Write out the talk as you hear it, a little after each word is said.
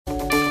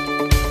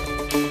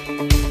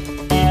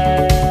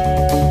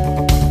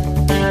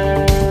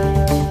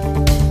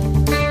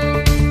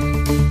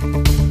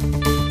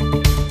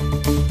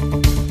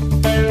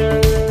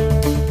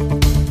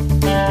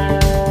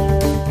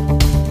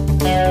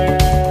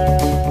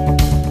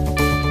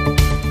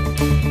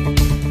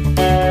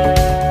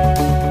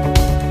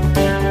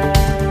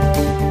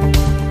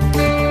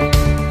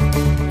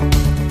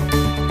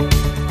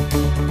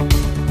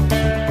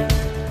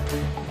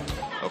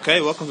Okay,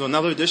 welcome to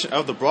another edition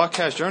of the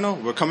Broadcast Journal.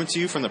 We're coming to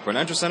you from the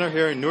Prudential Center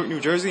here in Newark, New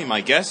Jersey. My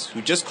guest,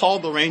 who just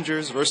called the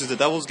Rangers versus the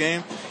Devils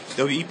game,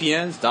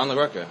 WEPN's Don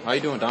LaGreca. How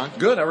you doing, Don?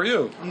 Good, how are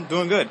you? I'm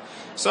doing good.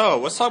 So,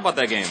 let's talk about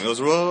that game. It was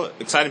a real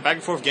exciting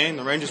back-and-forth game.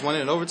 The Rangers won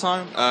it in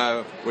overtime. What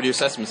are your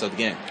assessments of the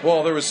game?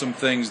 Well, there was some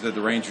things that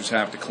the Rangers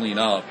have to clean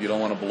up. You don't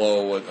want to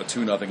blow a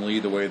 2-0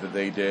 lead the way that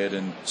they did,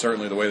 and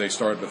certainly the way they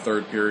started the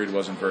third period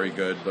wasn't very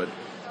good, but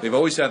they've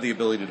always had the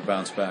ability to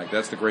bounce back.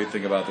 That's the great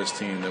thing about this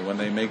team, that when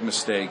they make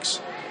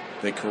mistakes,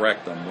 they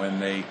correct them. When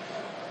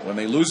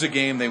they lose a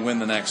game, they win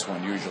the next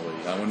one, usually.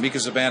 When Mika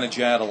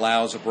Zibanejad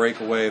allows a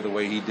breakaway the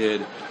way he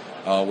did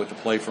with the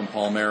play from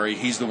Palmieri,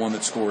 he's the one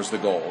that scores the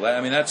goal.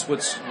 That's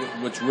what's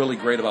really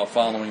great about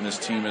following this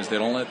team, is they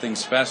don't let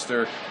things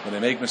fester. When they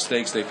make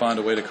mistakes, they find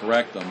a way to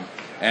correct them.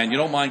 And you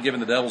don't mind giving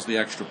the Devils the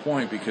extra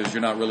point because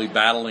you're not really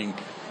battling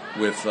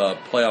with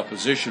playoff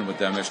position with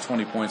them. There's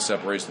 20 points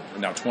separation,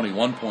 now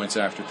 21 points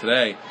after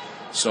today.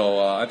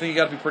 So I think you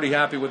got to be pretty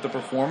happy with the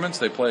performance.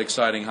 They play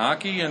exciting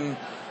hockey, and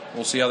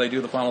we'll see how they do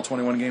the final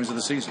 21 games of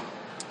the season.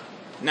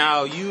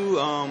 Now,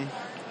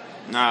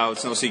 now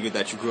it's no secret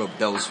that you grew up a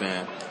Devils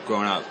fan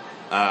growing up.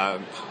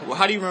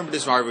 How do you remember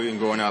this rivalry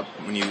growing up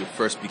when you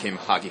first became a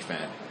hockey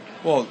fan?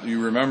 Well,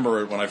 you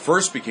remember it when I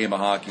first became a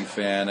hockey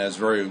fan as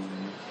very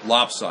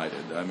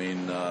lopsided. I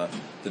mean,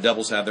 the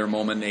Devils had their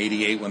moment in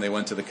 '88 when they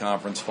went to the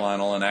conference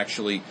final and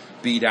actually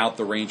beat out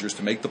the Rangers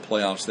to make the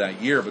playoffs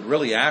that year. But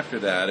really after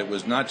that, it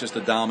was not just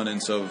the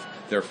dominance of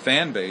their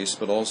fan base,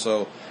 but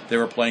also they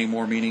were playing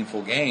more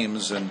meaningful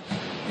games. And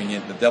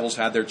yet the Devils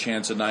had their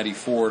chance in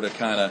 '94 to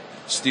kind of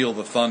steal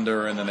the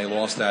thunder, and then they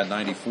lost that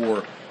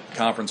 '94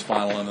 conference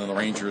final, and then the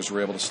Rangers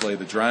were able to slay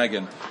the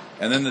Dragon.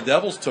 And then the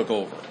Devils took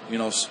over,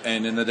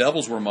 and then the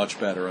Devils were much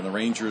better, and the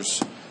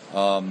Rangers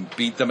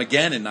beat them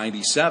again in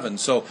 '97.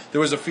 So there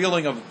was a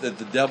feeling of that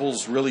the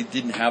Devils really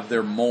didn't have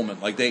their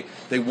moment. Like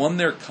they won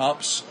their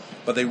cups,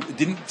 but they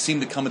didn't seem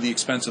to come at the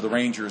expense of the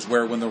Rangers,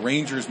 where when the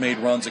Rangers made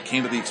runs, it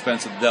came at the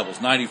expense of the Devils,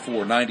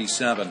 '94,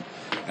 '97.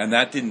 And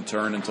that didn't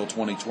turn until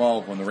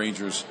 2012 when the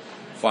Rangers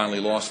finally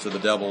lost to the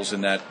Devils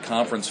in that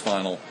conference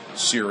final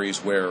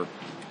series where,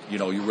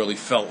 you really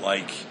felt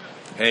like,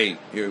 hey,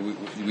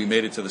 we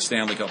made it to the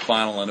Stanley Cup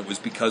final, and it was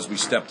because we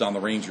stepped on the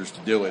Rangers to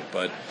do it.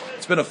 But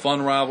it's been a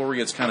fun rivalry.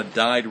 It's kind of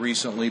died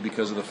recently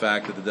because of the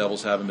fact that the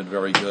Devils haven't been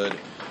very good.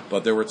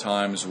 But there were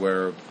times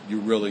where you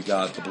really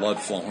got the blood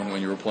flowing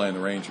when you were playing the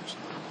Rangers.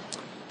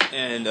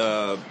 And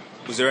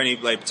was there any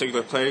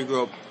particular player you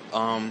grew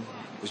up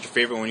was your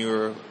favorite when you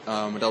were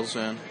a Devils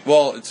fan?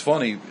 Well, it's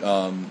funny.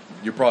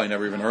 You probably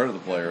never even heard of the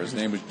player. His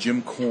name was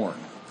Jim Korn.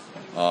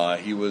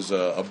 He was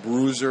a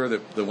bruiser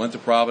that went to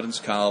Providence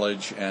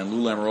College, and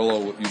Lou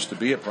Lamoriello used to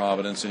be at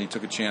Providence, and he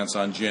took a chance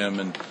on Jim,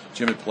 and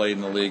Jim had played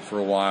in the league for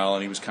a while,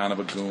 and he was kind of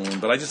a goon,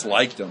 but I just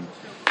liked him.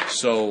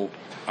 So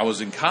I was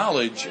in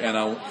college,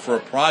 and for a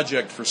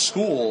project for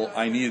school,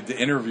 I needed to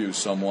interview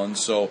someone,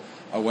 so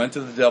I went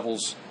to the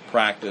Devils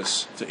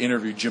practice to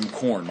interview Jim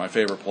Korn, my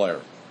favorite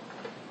player.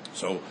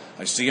 So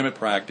I see him at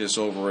practice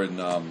over in,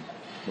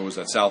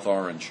 South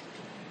Orange.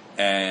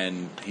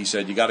 And he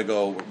said, you got to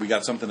go, we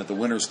got something at the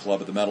Winners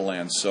Club at the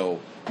Meadowlands, so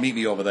meet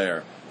me over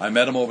there. I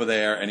met him over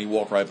there, and he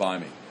walked right by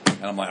me.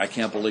 And I'm like, I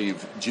can't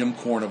believe Jim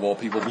Korn, of all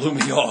people, blew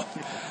me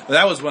off.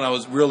 That was when I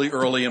was really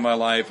early in my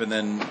life, and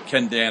then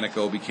Ken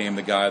Daneyko became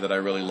the guy that I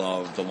really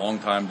loved, the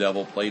longtime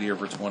Devil, played here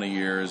for 20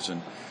 years,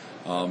 and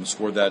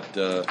scored that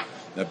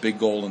big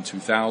goal in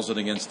 2000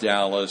 against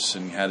Dallas,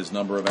 and had his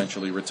number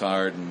eventually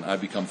retired, and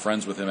I've become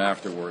friends with him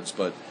afterwards.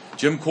 But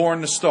Jim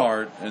Korn to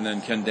start, and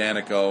then Ken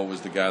Daneyko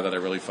was the guy that I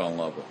really fell in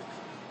love with.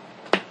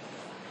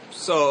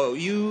 So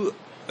you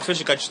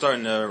officially got your start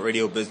in the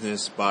radio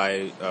business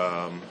by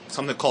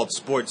something called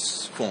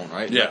Sports Phone,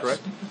 right? Is that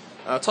correct?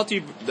 Talk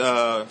to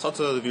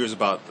the viewers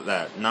about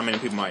that. Not many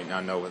people might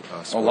not know what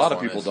Sports Phone is. A lot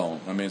of people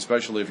don't. I mean,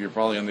 especially if you're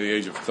probably under the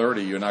age of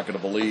 30, you're not going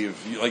to believe.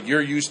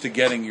 You're used to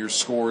getting your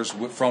scores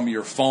from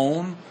your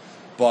phone,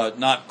 but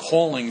not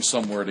calling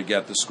somewhere to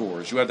get the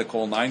scores. You had to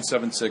call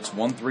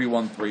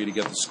 976-1313 to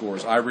get the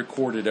scores. I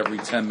recorded every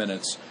 10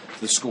 minutes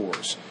the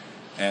scores.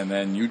 And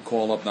then you'd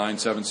call up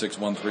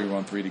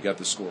 976-1313 to get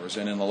the scores.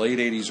 And in the late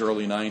 80s,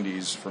 early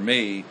 90s, for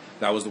me,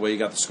 that was the way you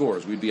got the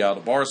scores. We'd be out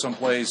at a bar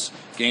someplace,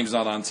 game's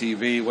not on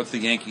TV, what's the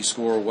Yankee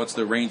score, what's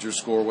the Rangers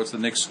score, what's the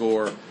Knicks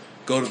score,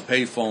 go to the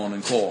payphone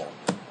and call.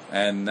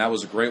 And that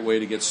was a great way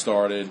to get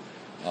started.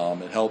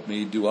 It helped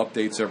me do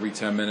updates every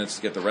 10 minutes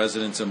to get the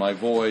resonance in my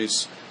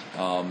voice.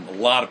 A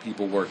lot of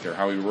people worked there.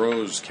 Howie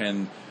Rose,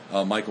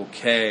 Michael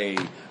Kay,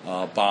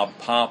 Bob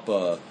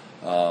Papa,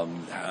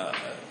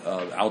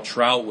 Al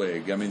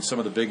Troutwig. I mean, some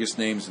of the biggest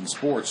names in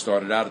sports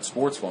started out at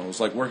Sports Phone. It was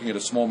like working at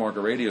a small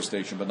market radio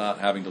station but not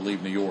having to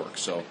leave New York.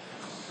 So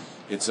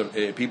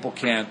people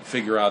can't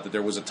figure out that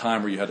there was a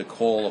time where you had to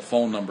call a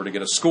phone number to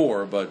get a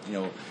score, but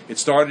it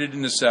started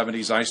in the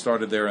 70s. I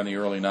started there in the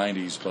early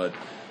 90s, but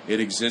it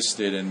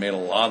existed and made a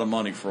lot of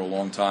money for a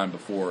long time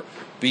before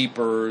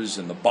beepers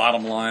and the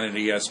bottom line at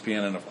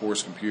ESPN and, of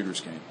course,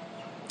 computers came.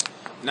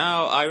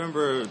 Now, I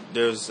remember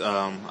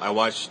I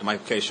watched the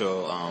Michael Kay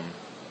show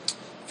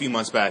few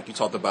months back, you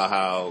talked about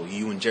how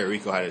you and Jerry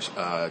Rico had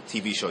a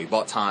TV show. You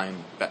bought time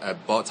at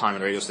a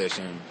radio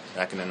station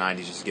back in the 90s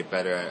just to get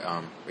better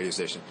at radio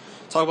station.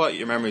 Talk about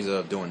your memories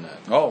of doing that.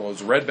 Oh, it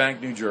was Red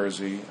Bank, New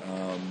Jersey.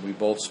 We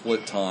both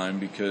split time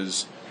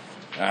because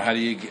how do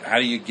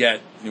you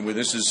get?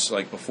 This is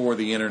like before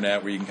the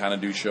internet, where you can kind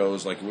of do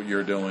shows like what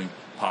you're doing,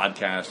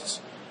 podcasts.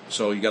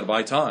 So you got to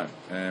buy time,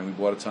 and we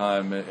bought a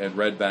time at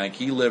Red Bank.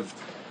 He lived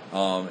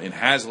in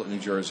Hazlet, New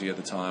Jersey at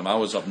the time. I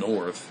was up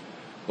north,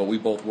 but we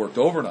both worked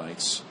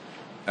overnights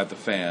at the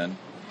Fan.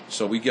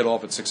 So we get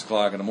off at 6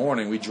 o'clock in the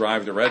morning. We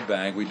drive to Red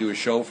Bank. We do a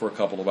show for a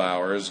couple of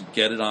hours,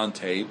 get it on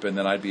tape, and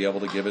then I'd be able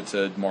to give it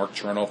to Mark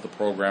Chernoff, the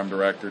program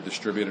director,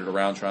 distribute it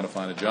around trying to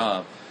find a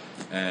job.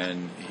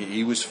 And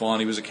he was fun.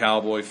 He was a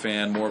Cowboy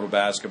fan, more of a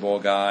basketball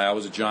guy. I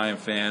was a Giant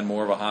fan,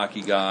 more of a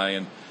hockey guy,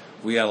 and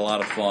we had a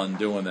lot of fun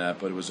doing that.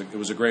 But it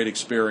was a great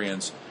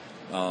experience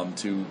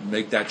to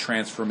make that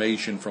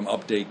transformation from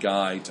update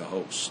guy to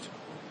host.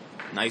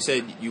 Now, you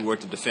said you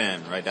worked at the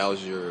Fan, right? That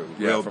was your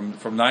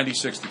from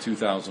 96 to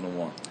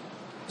 2001.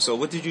 So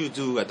what did you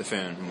do at the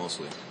Fan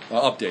mostly?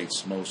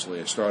 Updates,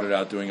 mostly. I started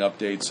out doing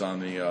updates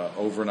on the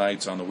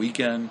overnights on the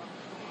weekend.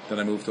 Then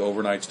I moved to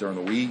overnights during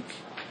the week.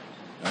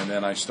 And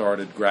then I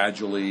started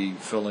gradually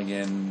filling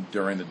in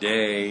during the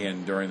day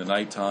and during the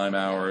nighttime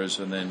hours.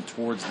 And then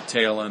towards the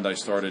tail end, I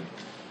started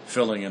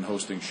filling and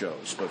hosting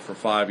shows. But for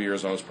 5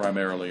 years, I was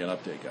primarily an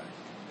update guy.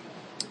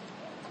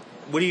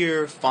 What are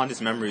your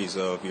fondest memories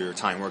of your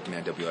time working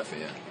at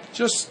WFAN?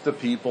 Just the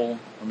people.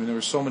 I mean, there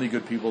were so many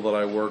good people that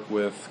I worked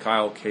with.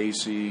 Kyle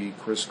Casey,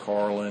 Chris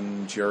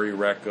Carlin, Jerry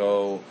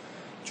Recco,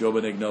 Joe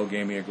Benigno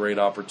gave me a great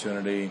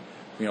opportunity.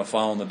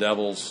 Following the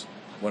Devils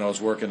when I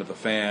was working at the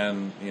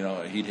Fan,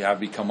 he'd have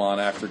me come on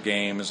after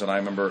games, and I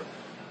remember,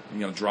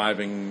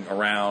 driving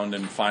around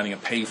and finding a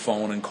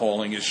payphone and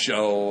calling his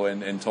show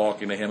and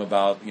talking to him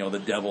about, the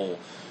Devil,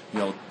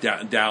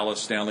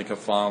 Dallas Stanley Cup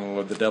Final,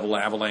 or the Devil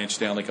Avalanche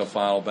Stanley Cup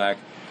Final back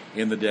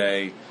in the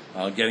day.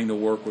 Getting to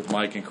work with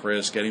Mike and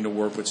Chris, getting to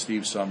work with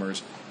Steve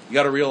Summers. You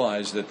got to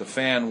realize that the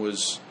Fan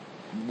was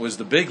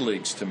the big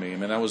leagues to me. I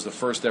mean, that was the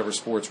first ever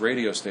sports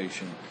radio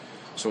station.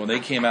 So when they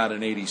came out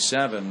in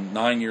 '87,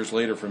 9 years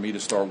later for me to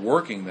start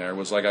working there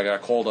was like I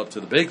got called up to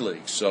the big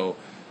leagues. So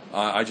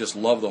I just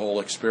love the whole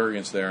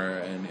experience there.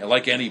 And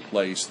like any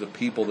place, the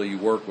people that you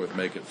work with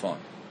make it fun.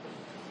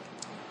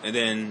 And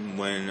then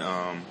when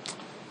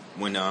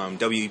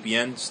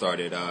WEPN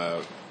started,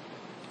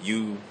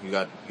 you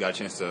got a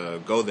chance to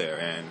go there,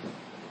 and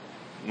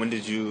when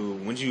did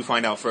you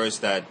find out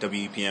first that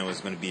WEPN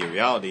was going to be a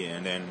reality,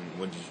 and then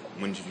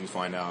when did you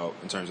find out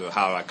in terms of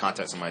how I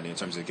contact somebody in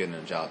terms of getting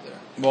a job there?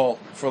 Well,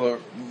 for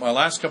my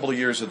last couple of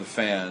years at the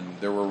Fan,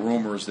 there were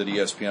rumors that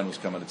ESPN was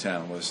coming to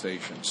town with a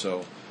station,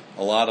 so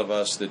a lot of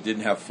us that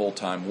didn't have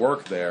full-time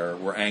work there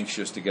were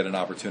anxious to get an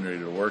opportunity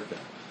to work there.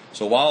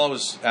 So while I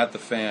was at the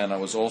Fan, I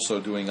was also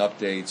doing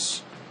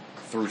updates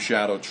through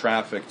Shadow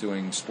Traffic,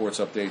 doing sports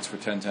updates for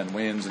 1010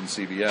 Wins and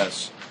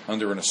CBS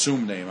under an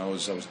assumed name. I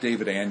was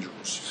David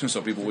Andrews,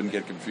 so people wouldn't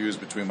get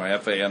confused between my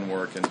FAN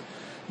work and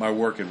my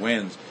work at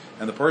Wins.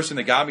 And the person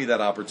that got me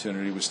that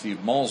opportunity was Steve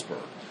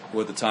Malzberg,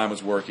 who at the time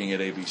was working at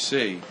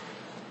ABC.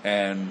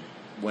 And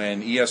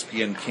when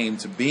ESPN came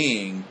to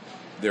being,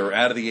 they were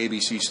out of the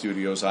ABC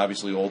studios,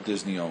 obviously all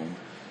Disney-owned.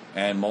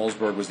 And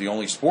Malzberg was the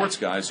only sports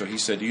guy, so he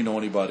said, do you know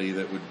anybody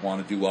that would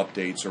want to do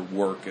updates or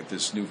work at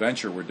this new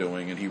venture we're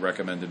doing? And he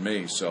recommended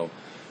me. So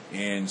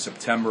in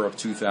September of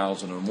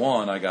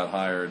 2001, I got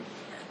hired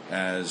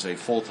as a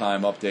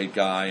full-time update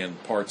guy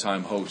and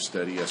part-time host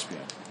at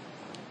ESPN.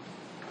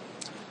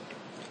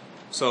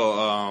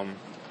 So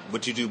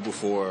what you do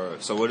before?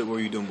 So what were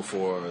you doing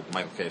before the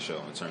Michael Kay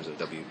show in terms of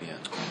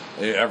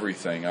WEPN?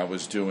 Everything. I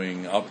was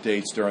doing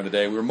updates during the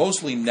day. We were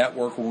mostly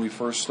network when we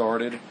first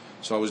started.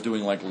 So I was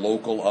doing like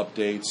local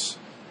updates.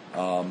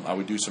 I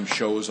would do some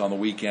shows on the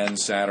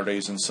weekends,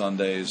 Saturdays and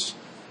Sundays.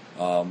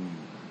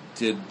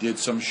 Did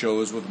some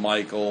shows with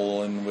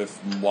Michael and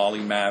with Wally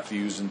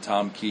Matthews and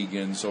Tom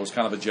Keegan. So it was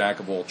kind of a jack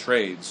of all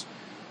trades.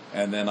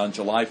 And then on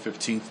July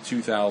 15th,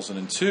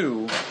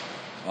 2002,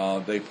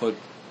 they put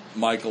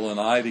Michael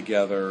and I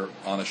together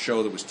on a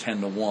show that was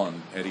 10 to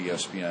 1 at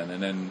ESPN.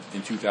 And then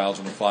in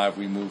 2005,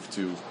 we moved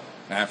to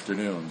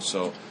afternoon.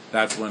 So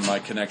that's when my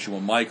connection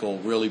with Michael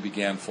really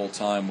began full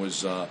time,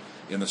 was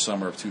in the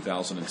summer of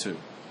 2002.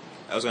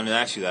 I was going to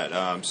ask you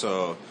that.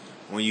 So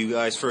when you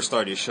guys first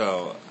started your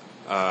show,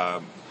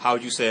 how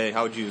would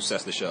you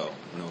assess the show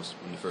when you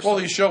first started? Well,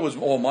 the show was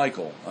all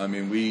Michael. I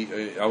mean,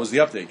 I was the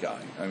update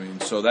guy. I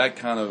mean, so that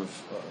kind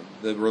of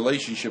the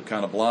relationship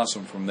kind of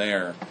blossomed from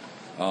there.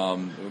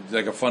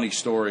 Like a funny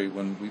story,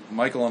 when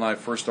Michael and I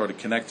first started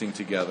connecting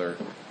together,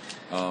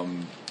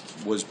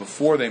 was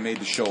before they made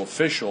the show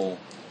official.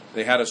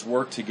 They had us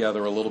work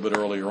together a little bit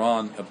earlier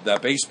on of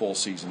that baseball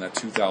season, that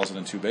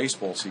 2002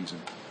 baseball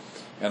season.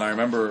 And I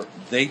remember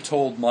they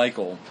told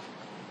Michael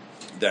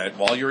that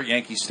while you're at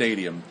Yankee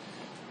Stadium,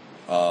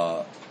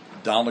 Don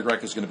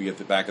LaGreca is going to be at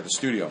the back of the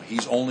studio.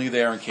 He's only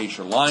there in case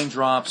your line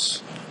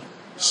drops,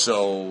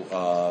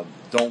 so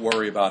don't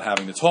worry about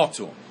having to talk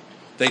to him.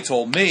 they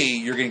told me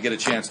you're going to get a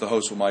chance to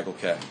host with Michael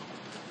Kay.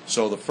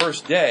 So the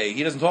first day,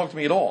 he doesn't talk to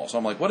me at all. So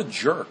I'm like, what a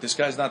jerk. This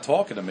guy's not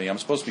talking to me. I'm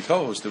supposed to be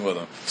co-hosting with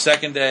him.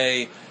 Second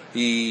day,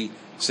 he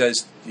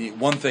says,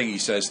 one thing he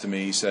says to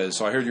me, he says,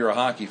 so I heard you're a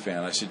hockey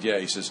fan. I said, yeah.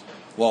 He says,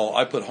 well,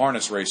 I put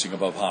harness racing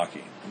above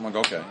hockey. I'm like,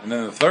 okay. And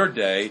then the third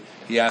day,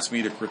 he asked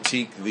me to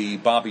critique the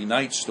Bobby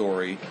Knight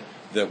story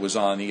that was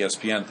on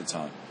ESPN at the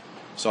time.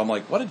 So I'm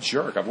like, what a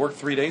jerk. I've worked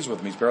 3 days with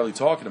him. He's barely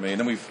talking to me. And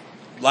then we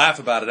laugh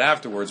about it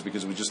afterwards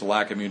because it was just a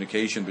lack of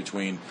communication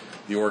between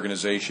the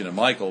organization and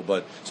Michael.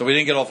 But so we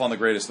didn't get off on the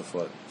greatest of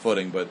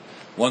footing. But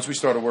once we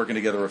started working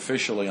together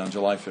officially on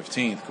July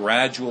 15th,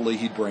 gradually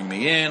he'd bring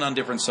me in on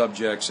different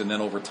subjects. And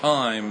then over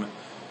time,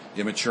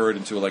 it matured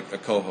into like a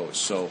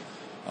co-host. So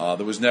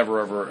there was never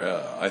ever,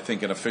 I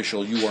think, an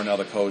official, you are now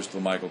the co-host of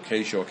the Michael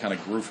Kay Show. It kind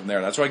of grew from there.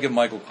 That's why I give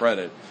Michael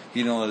credit.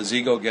 He didn't let his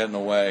ego get in the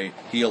way.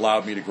 He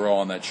allowed me to grow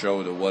on that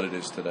show to what it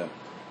is today.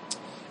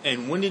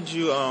 And when did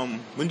you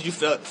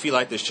feel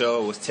like the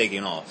show was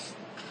taking off?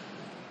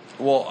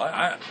 Well,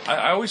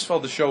 I always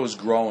felt the show was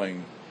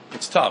growing.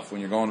 It's tough when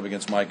you're going up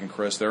against Mike and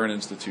Chris. They're an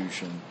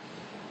institution.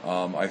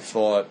 I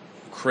thought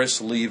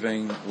Chris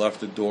leaving left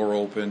the door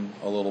open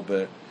a little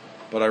bit.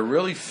 But I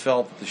really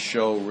felt that the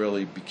show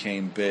really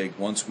became big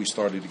once we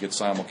started to get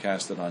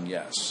simulcasted on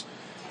Yes.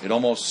 It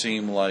almost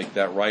seemed like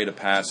that rite of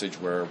passage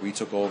where we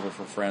took over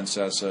for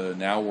Francesa,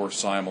 now we're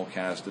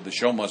simulcasted. The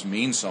show must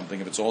mean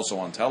something if it's also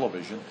on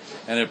television,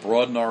 and it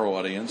broadened our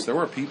audience. There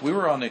were people.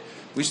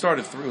 We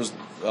started it was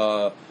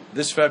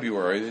this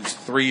February. It's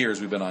 3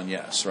 years we've been on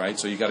Yes, right?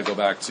 So you got to go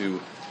back to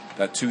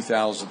that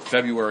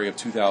February of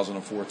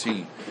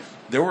 2014.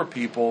 There were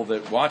people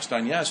that watched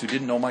on Yes who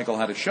didn't know Michael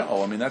had a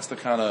show. I mean, that's the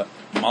kind of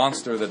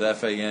monster that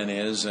FAN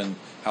is, and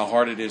how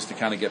hard it is to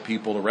kind of get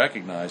people to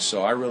recognize.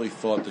 So I really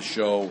thought the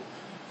show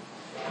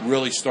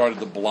really started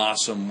to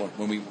blossom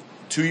when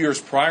 2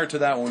 years prior to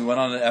that, when we went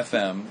on an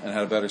FM and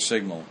had a better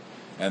signal,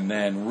 and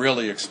then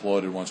really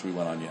exploded once we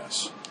went on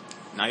Yes.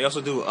 Now you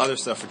also do other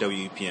stuff for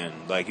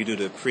WEPN, like you do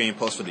the pre and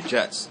post for the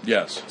Jets.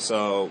 Yes.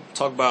 So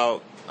talk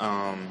about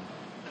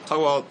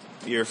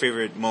your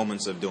favorite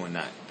moments of doing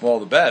that. Well,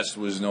 the best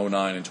was in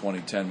 2009 and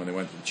 2010 when they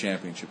went to the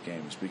championship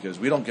games, because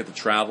we don't get to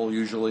travel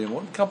usually, and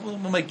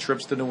we'll make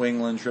trips to New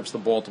England, trips to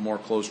Baltimore,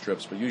 close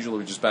trips, but usually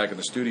we're just back in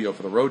the studio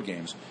for the road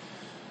games.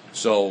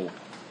 So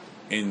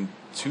in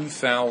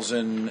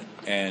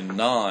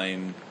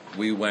 2009,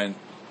 we went,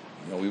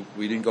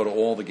 we didn't go to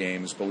all the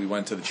games, but we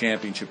went to the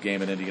championship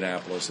game in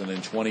Indianapolis. And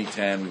in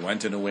 2010, we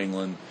went to New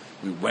England,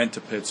 we went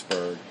to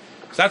Pittsburgh.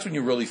 So that's when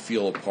you really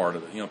feel a part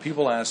of it.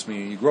 People ask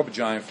me, you grew up a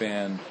Giant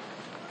fan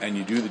and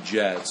you do the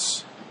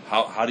Jets,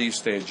 how do you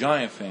stay a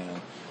Giant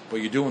fan?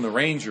 But you're doing the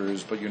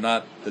Rangers, but you're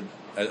not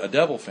a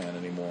Devil fan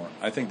anymore.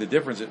 I think the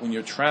difference is when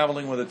you're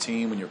traveling with a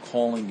team, when you're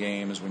calling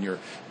games, when you're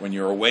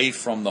away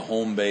from the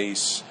home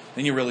base,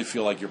 then you really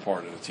feel like you're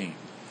part of the team.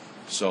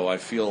 So I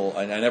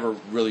never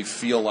really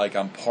feel like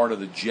I'm part of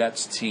the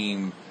Jets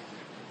team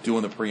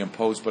doing the pre and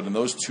post, but in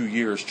those 2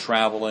 years,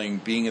 traveling,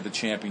 being at the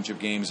championship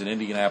games in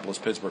Indianapolis,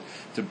 Pittsburgh,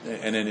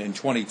 and then in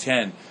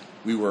 2010,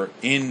 we were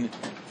in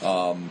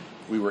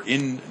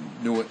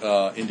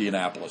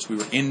Indianapolis, we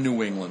were in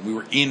New England, we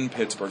were in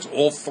Pittsburgh. So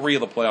all three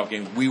of the playoff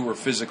games, we were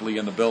physically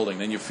in the building.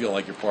 Then you feel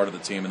like you're part of the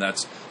team, and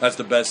that's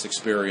the best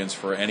experience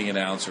for any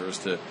announcer, is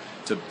to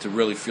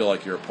really feel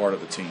like you're a part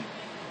of the team.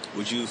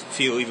 Would you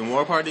feel even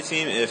more part of the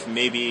team if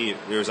maybe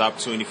there was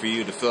opportunity for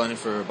you to fill in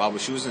for Bob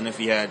Wischusen if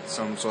he had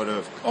some sort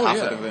of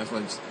conflict of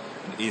influence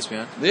in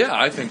ESPN? Yeah,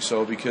 I think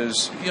so,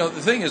 because the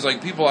thing is,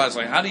 like, people ask,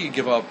 like, how do you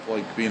give up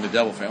like being a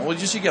Devil fan? Well,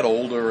 just you get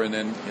older, and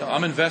then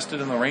I'm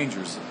invested in the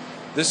Rangers.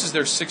 This is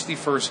their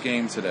 61st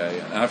game today,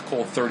 and I've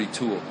called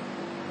 32 of them.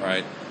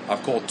 Right?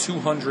 I've called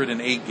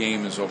 208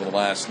 games over the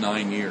last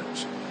 9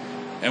 years,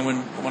 and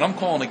when I'm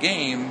calling a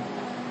game,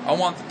 I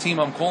want the team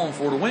I'm calling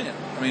for to win.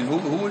 I mean, who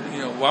would,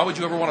 why would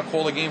you ever want to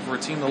call a game for a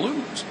team to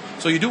lose?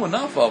 So you do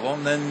enough of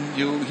them, then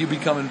you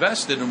become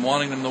invested in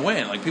wanting them to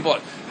win. Like, people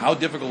are, how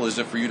difficult is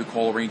it for you to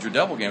call a Ranger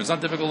Devil game? It's not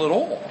difficult at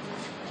all.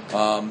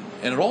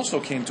 And it also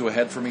came to a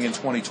head for me in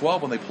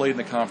 2012 when they played in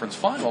the conference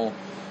final.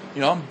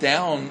 I'm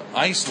down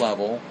ice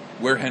level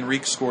where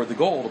Henrique scored the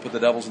goal to put the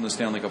Devils in the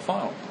Stanley Cup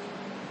final.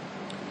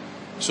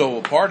 So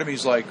a part of me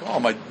is like, oh,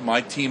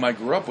 my team I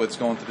grew up with is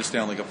going to the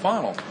Stanley Cup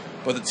final.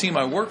 But the team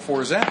I work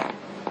for is out.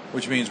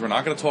 Which means we're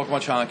not going to talk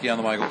much hockey on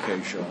the Michael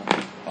Kay Show.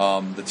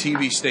 The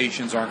TV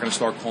stations aren't going to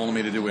start calling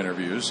me to do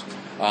interviews.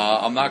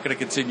 I'm not going to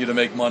continue to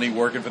make money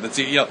working for the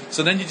team.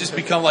 So then you just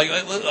become like,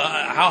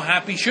 how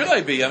happy should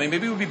I be? I mean,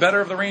 maybe it would be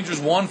better if the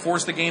Rangers won,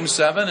 forced the Game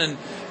 7,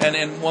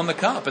 and won the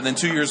Cup. And then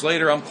 2 years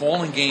later, I'm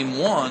calling Game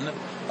 1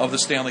 of the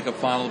Stanley Cup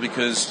Final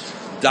because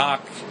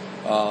Doc,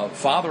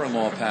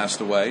 father-in-law, passed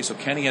away, so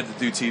Kenny had to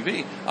do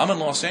TV. I'm in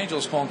Los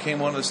Angeles calling Game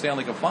 1 of the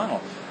Stanley Cup Final.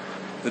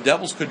 The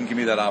Devils couldn't give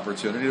me that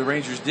opportunity. The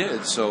Rangers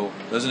did. So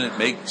doesn't it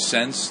make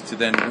sense to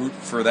then root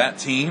for that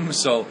team?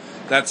 So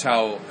that's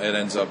how it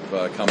ends up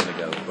coming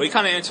together. Well, you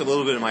kind of answered a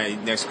little bit of my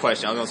next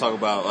question. I was going to talk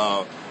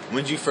about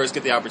when did you first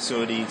get the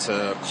opportunity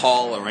to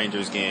call a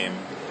Rangers game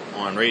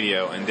on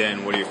radio, and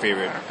then what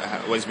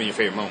has been your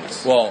favorite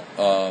moments? Well,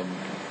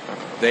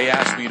 they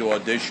asked me to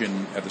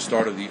audition at the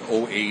start of the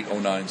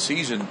 08-09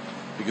 season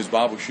because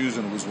Bob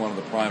Wischusen, who was one of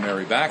the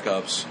primary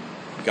backups,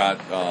 got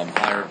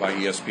hired by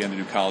ESPN to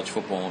do college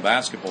football and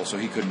basketball, so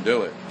he couldn't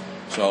do it.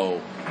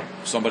 So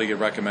somebody had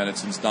recommended,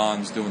 since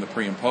Don's doing the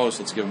pre and post,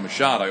 let's give him a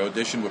shot. I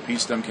auditioned with Pete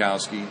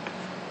Stemkowski.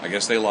 I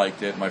guess they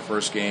liked it. My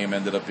first game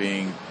ended up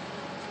being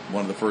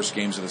one of the first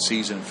games of the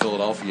season in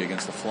Philadelphia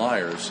against the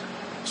Flyers.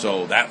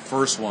 So that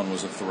first one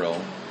was a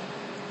thrill,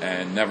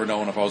 and never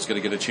knowing if I was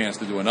going to get a chance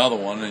to do another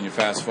one. And you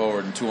fast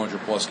forward, and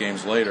 200-plus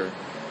games later,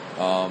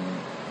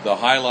 the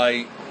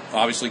highlight,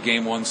 obviously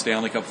Game 1,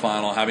 Stanley Cup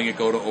Final, having it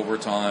go to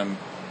overtime,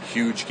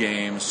 huge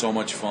game, so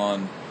much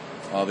fun.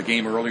 The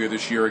game earlier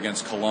this year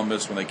against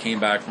Columbus when they came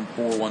back from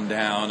 4-1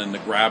 down, and the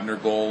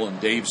Grabner goal,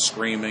 and Dave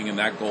screaming, and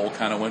that goal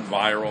kind of went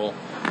viral.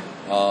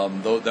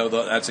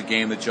 That's a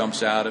game that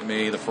jumps out at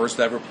me. The first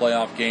ever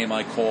playoff game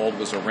I called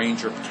was a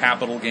Ranger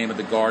Capital game at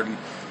the Garden.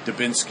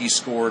 Dubinsky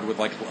scored with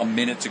like a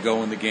minute to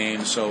go in the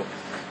game. So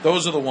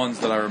those are the ones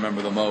that I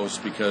remember the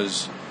most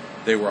because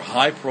they were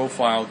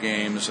high-profile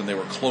games and they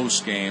were close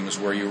games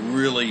where you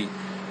really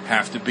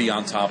have to be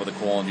on top of the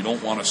call and you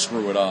don't want to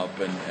screw it up.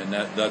 And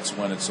that's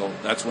when it's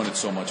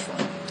so much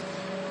fun.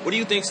 What do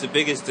you think is the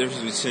biggest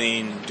difference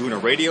between doing a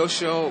radio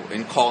show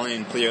and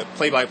calling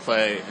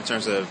play-by-play in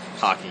terms of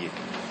hockey?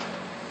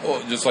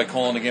 Well, just like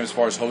calling the game as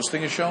far as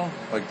hosting a show?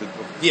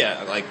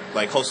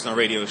 Like hosting a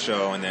radio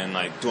show and then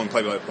like doing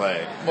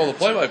play-by-play. Well, the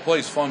play-by-play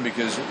is fun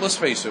because, let's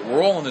face it,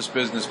 we're all in this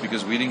business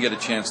because we didn't get a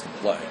chance to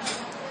play.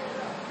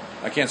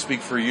 I can't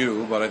speak for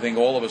you, but I think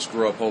all of us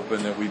grew up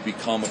hoping that we'd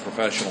become a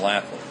professional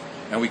athlete.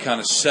 And we kind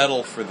of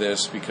settle for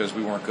this because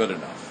we weren't good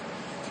enough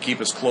to keep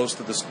us close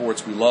to the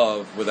sports we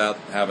love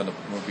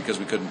because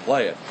we couldn't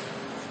play it.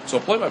 So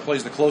play-by-play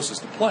is the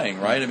closest to playing,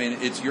 right? I mean,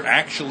 you're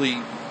actually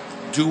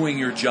doing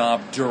your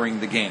job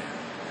during the game,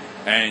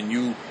 and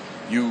you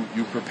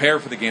prepare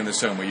for the game the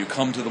same way. You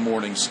come to the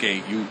morning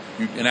skate, you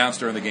announce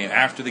during the game.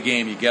 After the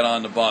game, you get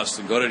on the bus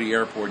and go to the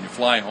airport and you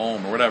fly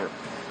home or whatever.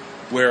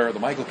 Where the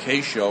Michael Kay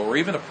show, or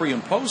even a pre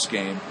and post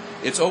game,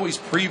 it's always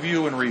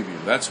preview and review.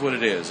 That's what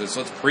it is. It's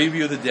let's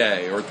preview the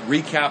day or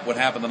recap what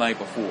happened the night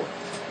before.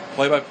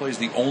 Play-by-play is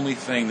the only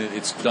thing that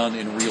it's done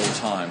in real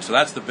time. So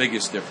that's the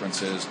biggest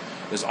difference is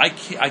I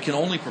can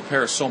only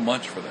prepare so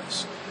much for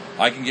this.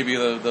 I can give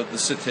you the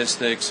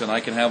statistics and I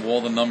can have all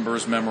the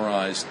numbers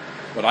memorized,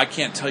 but I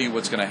can't tell you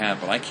what's going to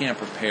happen. I can't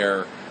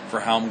prepare for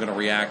how I'm going to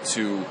react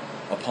to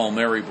a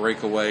Palmieri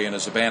breakaway and a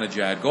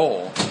Zibanejad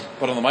goal.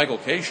 But on the Michael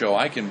Kay show,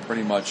 I can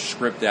pretty much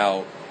script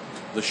out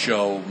the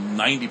show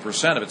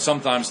 90% of it.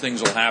 Sometimes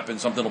things will happen,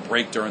 something will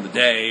break during the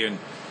day,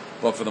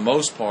 but for the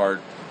most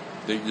part,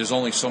 there's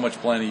only so much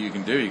planning you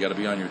can do. You got to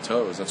be on your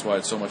toes. That's why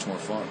it's so much more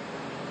fun.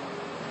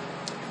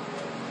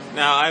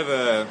 Now,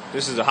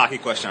 this is a hockey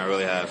question I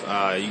really have.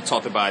 I think you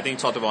talked about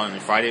it on the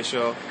Friday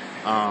show.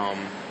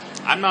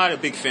 I'm not a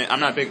big fan.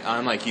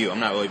 I'm like you. I'm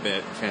not really a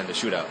big fan of the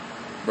shootout.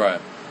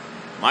 Right.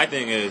 My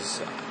thing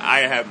is,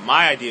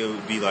 my idea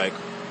would be like,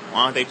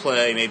 why don't they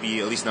play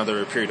maybe at least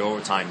another period of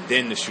overtime,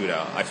 then the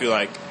shootout? I feel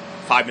like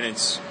 5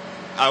 minutes.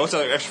 What's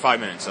the extra 5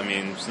 minutes? I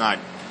mean, it's not.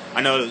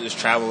 I know there's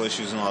travel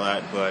issues and all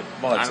that, but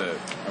that's it.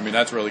 I mean,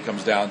 that's really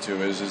comes down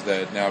to is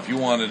that now if you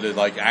wanted to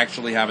like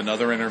actually have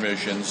another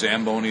intermission,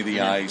 Zamboni the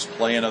ice,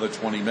 play another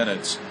 20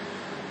 minutes,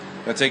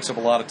 that takes up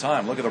a lot of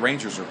time. Look at the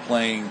Rangers are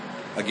playing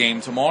a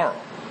game tomorrow.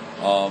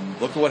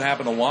 Look at what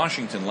happened to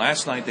Washington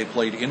last night. They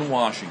played in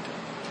Washington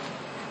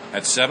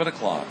at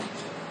 7:00,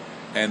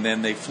 and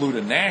then they flew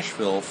to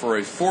Nashville for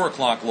a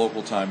 4:00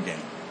 local time game.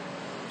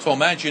 So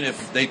imagine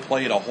if they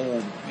played a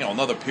whole,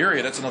 another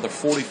period. That's another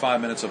 45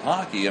 minutes of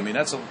hockey. I mean,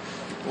 that's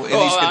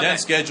these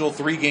condensed schedule,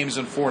 3 games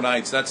in 4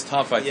 nights. That's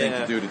tough, I think,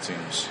 to do to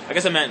teams. I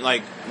guess I meant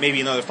like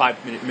maybe another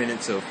 5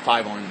 minutes of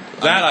 5 on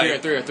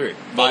that. 3 or 3.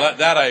 Well,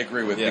 that I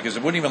agree with because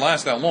it wouldn't even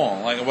last that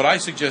long. Like what I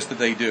suggested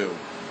they do,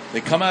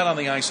 they come out on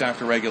the ice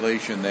after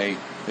regulation. They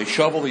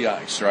shovel the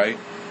ice, right,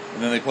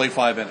 and then they play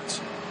 5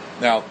 minutes.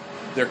 Now,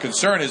 their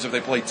concern is if they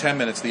play 10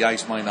 minutes, the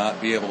ice might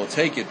not be able to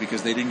take it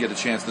because they didn't get a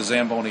chance to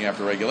Zamboni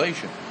after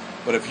regulation.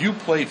 But if you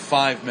played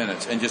 5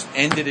 minutes and just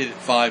ended it at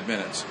 5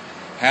 minutes,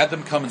 had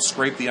them come and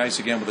scrape the ice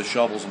again with the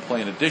shovels and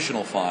play an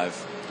additional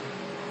 5,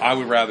 I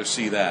would rather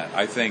see that.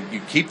 I think you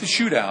keep the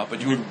shootout,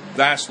 but you would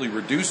vastly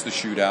reduce the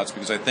shootouts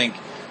because I think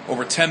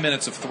over 10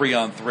 minutes of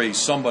 3-on-3,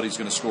 somebody's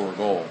going to score a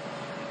goal.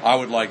 I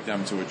would like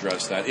them to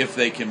address that if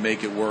they can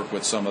make it work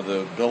with some of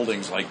the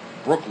buildings like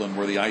Brooklyn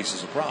where the ice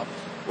is a problem.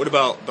 What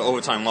about the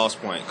overtime loss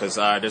point? Because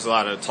there's a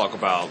lot of talk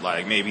about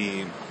like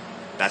maybe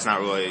that's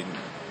not really.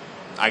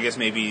 I guess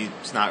maybe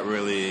it's not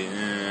really.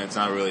 It's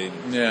not really.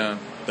 Yeah.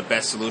 The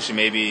best solution.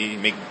 Maybe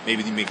they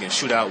make a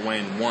shootout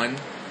win 1,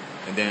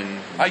 and then.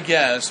 I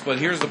guess, but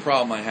here's the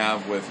problem I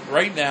have with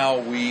right now.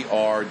 We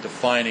are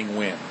defining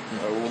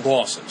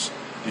losses.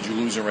 Did you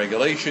lose in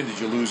regulation? Did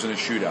you lose in a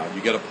shootout?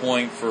 You get a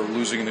point for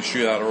losing in the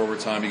shootout or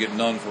overtime. You get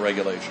none for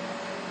regulation.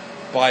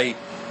 By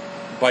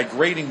by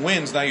grading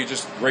wins, now you're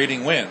just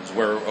grading wins,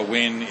 where a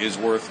win is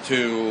worth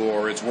 2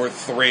 or it's worth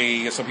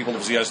 3. Some people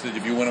have suggested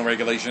if you win in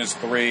regulation, it's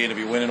 3, and if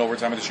you win in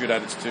overtime in the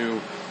shootout, it's 2.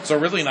 So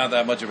really not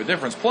that much of a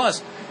difference.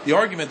 Plus, the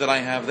argument that I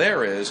have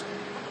there is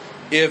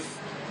if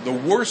the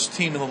worst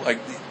team in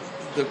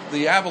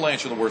the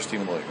Avalanche are the worst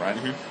team in the league, right?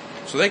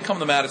 Mm-hmm. So they come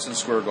to Madison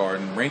Square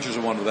Garden, Rangers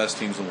are one of the best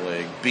teams in the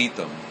league, beat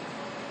them,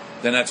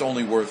 then that's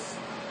only worth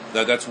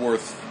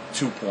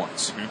 2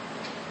 points.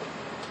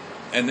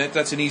 Mm-hmm. And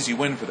that's an easy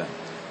win for them.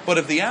 But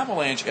if the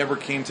Avalanche ever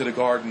came to the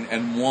Garden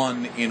and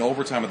won in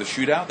overtime of the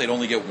shootout, they'd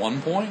only get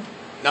 1 point?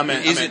 I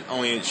mean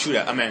only in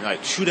shootout. I mean,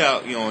 like,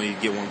 shootout, you only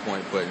get 1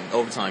 point, but in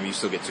overtime, you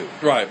still get 2.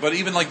 Right, but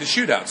even like the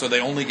shootout, so they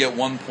only get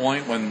 1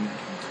 point when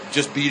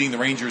just beating the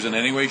Rangers in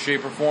any way,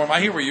 shape, or form. I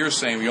hear what you're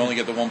saying, you only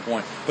get the 1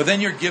 point. But then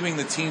you're giving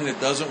the team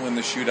that doesn't win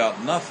the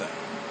shootout nothing.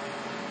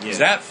 Yeah. Is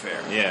that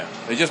fair? Yeah.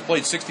 They just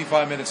played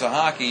 65 minutes of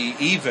hockey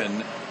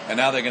even, and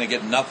now they're going to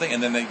get nothing,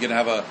 and then they're going to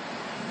have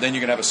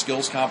a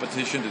skills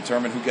competition to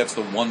determine who gets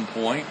the 1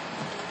 point.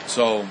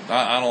 So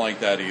I don't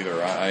like that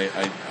either.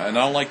 And I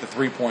don't like the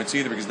 3 points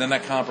either, because then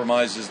that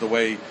compromises the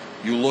way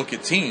you look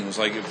at teams.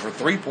 Like for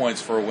 3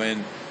 points for a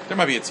win, there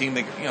might be a team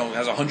that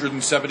has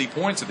 170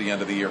 points at the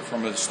end of the year.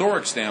 From a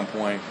historic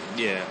standpoint,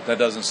 that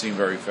doesn't seem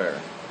very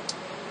fair.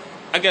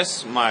 I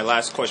guess my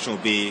last question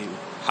would be,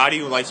 how do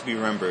you like to be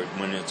remembered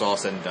when it's all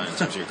said and done in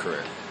terms of your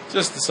career?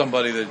 Just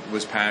somebody that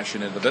was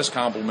passionate. The best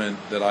compliment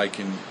that I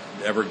can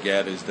ever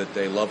get is that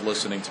they love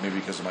listening to me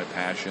because of my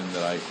passion,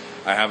 that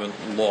I haven't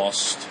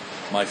lost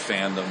my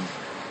fandom,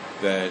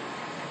 that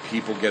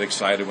people get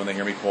excited when they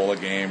hear me call a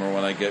game or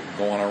when I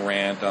go on a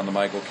rant on the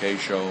Michael Kay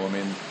Show. I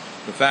mean,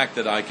 the fact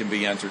that I can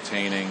be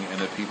entertaining and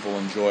that people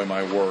enjoy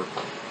my work,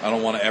 I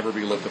don't want to ever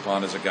be looked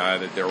upon as a guy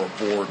that they're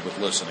bored with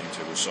listening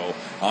to. So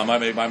I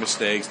made my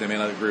mistakes. They may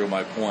not agree with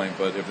my point,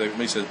 but if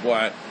they said,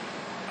 boy,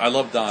 I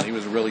love Don. He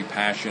was really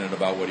passionate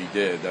about what he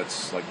did.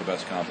 That's like the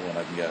best compliment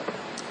I can get.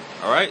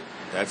 All right.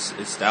 That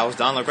was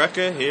Don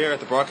LaGreca here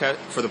at the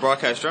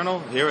Broadcast Journal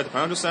here at the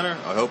Penn Center.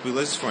 I hope you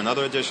listen for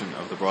another edition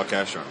of the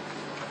Broadcast Journal.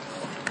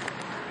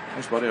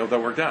 Thanks, buddy. I hope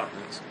that worked out.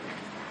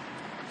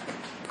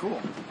 Cool.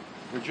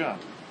 Good job.